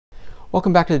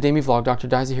Welcome back to the Daily Vlog. Dr.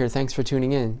 Duizer here. Thanks for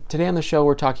tuning in. Today on the show,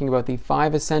 we're talking about the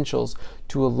 5 essentials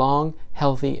to a long,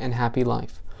 healthy, and happy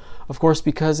life. Of course,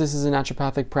 because this is a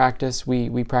naturopathic practice,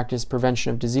 we practice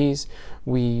prevention of disease,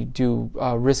 we do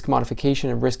risk modification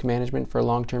and risk management for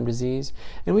long-term disease,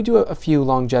 and we do a few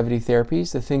longevity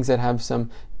therapies, the things that have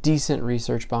some decent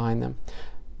research behind them.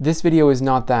 This video is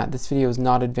not that. This video is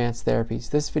not advanced therapies.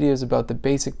 This video is about the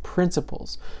basic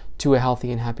principles to a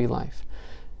healthy and happy life.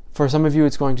 For some of you,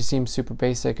 it's going to seem super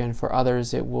basic, and for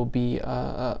others, it will be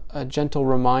a gentle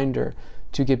reminder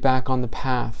to get back on the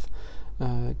path,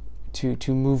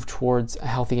 to move towards a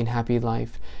healthy and happy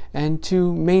life, and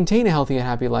to maintain a healthy and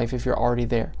happy life if you're already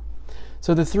there.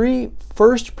 So the 3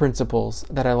 first principles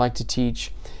that I like to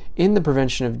teach in the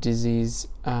prevention of disease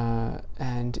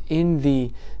and in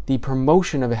the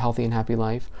promotion of a healthy and happy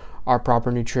life are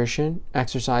proper nutrition,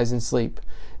 exercise, and sleep.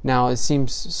 Now, it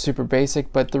seems super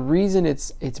basic, but the reason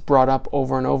it's brought up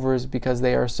over and over is because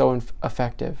they are so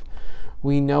effective.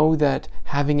 We know that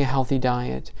having a healthy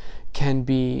diet can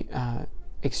be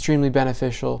extremely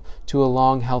beneficial to a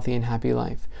long, healthy, and happy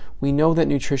life. We know that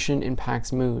nutrition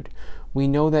impacts mood. We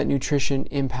know that nutrition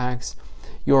impacts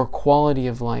your quality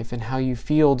of life and how you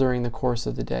feel during the course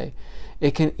of the day.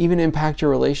 It can even impact your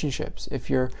relationships. If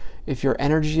your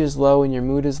energy is low and your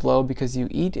mood is low because you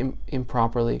eat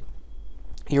improperly,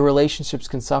 your relationships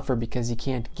can suffer because you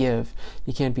can't give,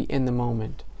 you can't be in the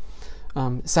moment.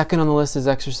 Second on the list is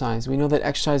exercise. We know that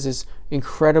exercise is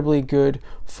incredibly good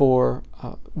for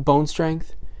bone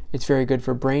strength, it's very good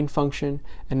for brain function,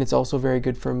 and it's also very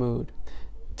good for mood.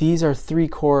 These are 3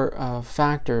 core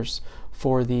factors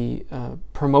for the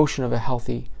promotion of a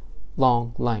healthy,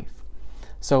 long life.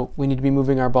 So we need to be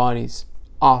moving our bodies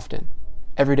often,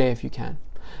 every day if you can.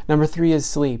 Number 3 is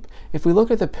sleep. If we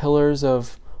look at the pillars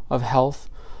of health,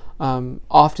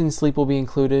 often sleep will be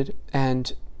included,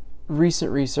 and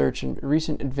recent research and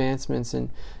recent advancements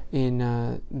in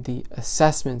the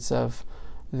assessments of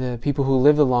the people who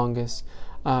live the longest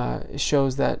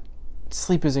shows that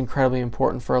sleep is incredibly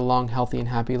important for a long, healthy, and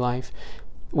happy life.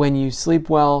 When you sleep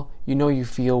well, you know you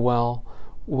feel well.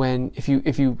 If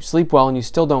you sleep well and you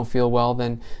still don't feel well,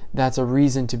 then that's a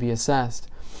reason to be assessed.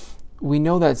 We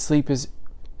know that sleep is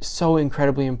so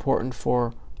incredibly important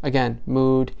for, again,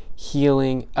 mood,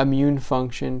 healing, immune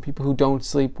function. People who don't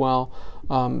sleep well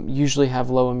usually have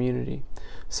low immunity.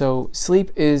 So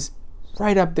sleep is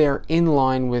right up there in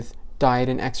line with diet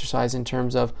and exercise in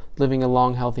terms of living a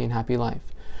long, healthy, and happy life.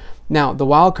 Now, the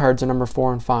wild cards are number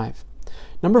 4 and 5.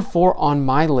 Number 4 on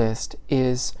my list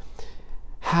is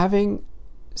having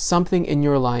something in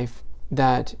your life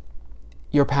that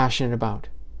you're passionate about.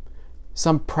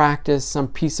 Some practice, some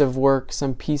piece of work,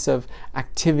 some piece of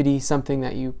activity, something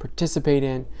that you participate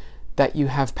in, that you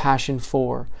have passion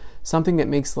for, something that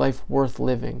makes life worth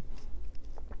living.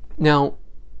 Now,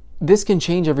 this can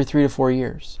change every 3 to 4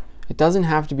 years. It doesn't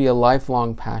have to be a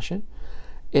lifelong passion.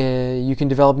 You can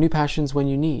develop new passions when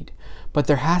you need, but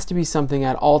there has to be something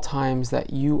at all times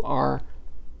that you are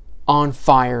on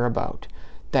fire about,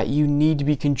 that you need to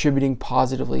be contributing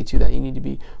positively to, that you need to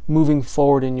be moving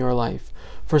forward in your life.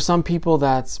 For some people,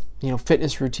 that's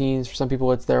fitness routines. For some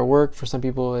people, it's their work. For some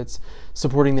people, it's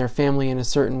supporting their family in a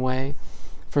certain way.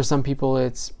 For some people,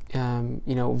 it's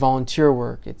volunteer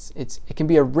work. It can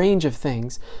be a range of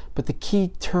things, but the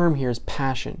key term here is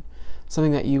passion.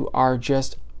 Something that you are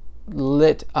just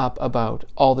lit up about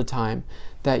all the time,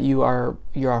 that you are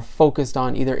focused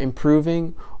on either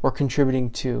improving or contributing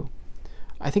to.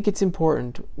 I think it's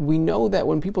important. We know that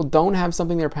when people don't have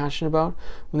something they're passionate about,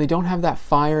 when they don't have that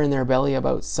fire in their belly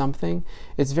about something,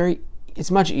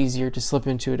 it's much easier to slip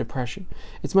into a depression.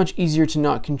 It's much easier to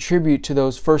not contribute to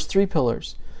those first 3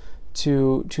 pillars,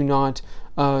 to not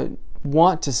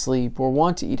want to sleep or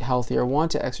want to eat healthy or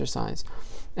want to exercise.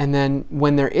 And then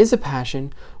when there is a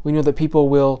passion, we know that people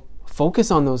will focus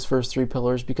on those first 3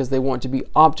 pillars because they want to be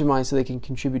optimized so they can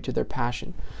contribute to their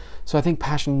passion. So I think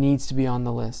passion needs to be on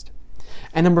the list.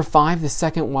 And number 5, the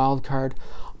second wild card,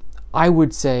 I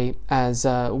would say as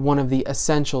one of the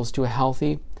essentials to a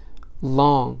healthy,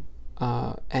 long,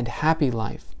 and happy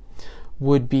life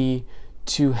would be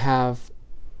to have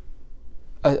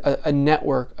a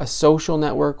network, a social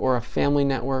network or a family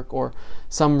network or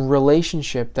some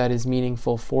relationship that is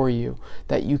meaningful for you,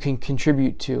 that you can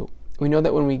contribute to. We know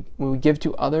that when we give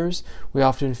to others, we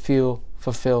often feel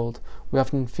fulfilled. We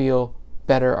often feel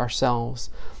better ourselves.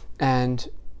 And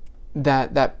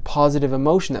that positive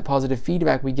emotion, that positive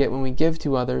feedback we get when we give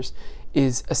to others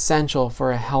is essential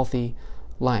for a healthy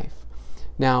life.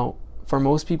 Now, for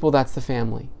most people, that's the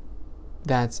family.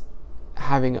 That's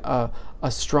having a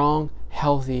strong,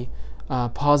 healthy,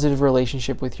 positive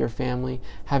relationship with your family,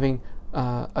 having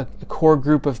a core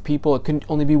group of people. It could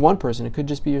only be one person. It could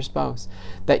just be your spouse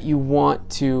that you want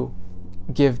to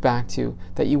give back to,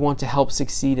 that you want to help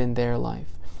succeed in their life.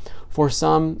 For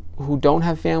some who don't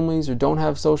have families or don't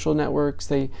have social networks,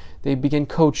 they begin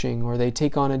coaching, or they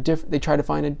take on they try to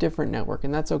find a different network,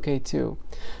 and that's okay too.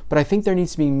 But I think there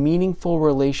needs to be meaningful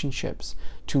relationships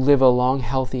to live a long,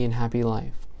 healthy, and happy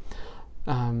life.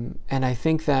 And I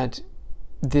think that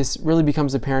this really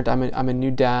becomes apparent. I'm a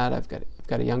new dad. I've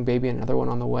got a young baby and another one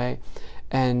on the way,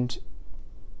 and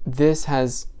this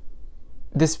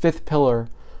fifth pillar,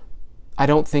 I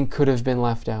don't think could have been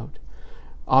left out.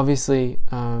 Obviously,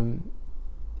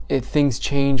 things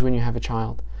change when you have a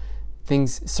child.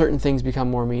 Certain things become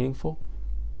more meaningful.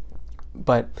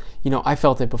 But I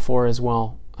felt it before as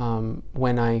well.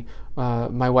 When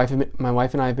my wife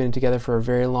and I have been together for a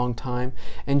very long time,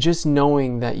 and just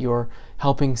knowing that you're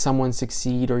helping someone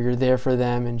succeed, or you're there for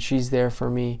them and she's there for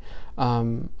me,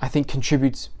 I think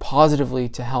contributes positively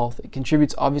to health. It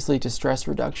contributes obviously to stress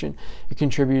reduction. It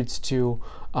contributes to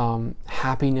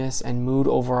happiness and mood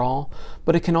overall,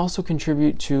 but it can also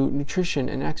contribute to nutrition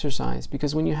and exercise,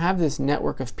 because when you have this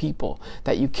network of people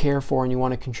that you care for and you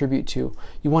want to contribute to,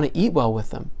 you want to eat well with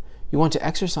them, you want to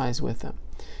exercise with them,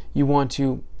 you want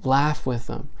to laugh with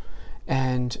them,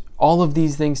 and all of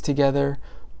these things together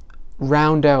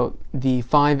round out the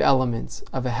 5 elements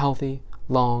of a healthy,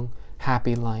 long,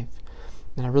 happy life.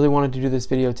 And I really wanted to do this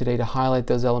video today to highlight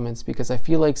those elements, because I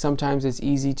feel like sometimes it's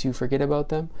easy to forget about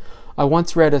them. I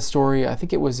once read a story, I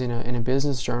think it was in a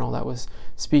business journal, that was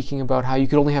speaking about how you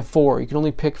could only have 4. You could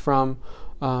only pick from,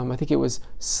 I think it was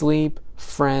sleep,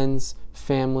 friends,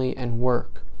 family, and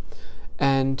work.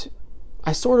 And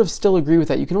I sort of still agree with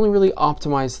that. You can only really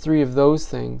optimize 3 of those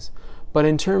things. But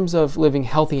in terms of living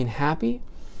healthy and happy,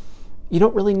 you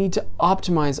don't really need to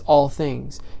optimize all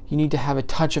things. You need to have a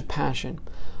touch of passion,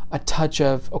 a touch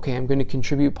of, okay, I'm going to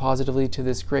contribute positively to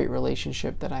this great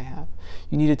relationship that I have.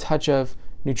 You need a touch of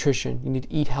nutrition. You need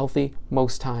to eat healthy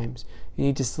most times. You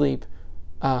need to sleep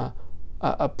a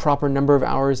proper number of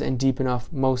hours and deep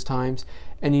enough most times.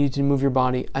 And you need to move your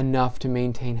body enough to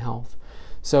maintain health.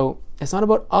 So it's not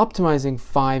about optimizing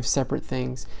 5 separate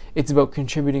things. It's about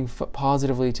contributing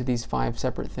positively to these 5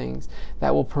 separate things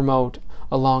that will promote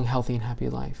a long, healthy, and happy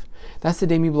life. That's the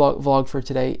Damie vlog for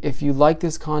today. If you like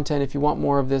this content, if you want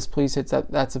more of this, please hit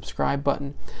that subscribe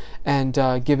button and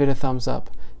give it a thumbs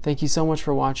up. Thank you so much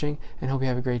for watching, and hope you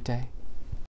have a great day.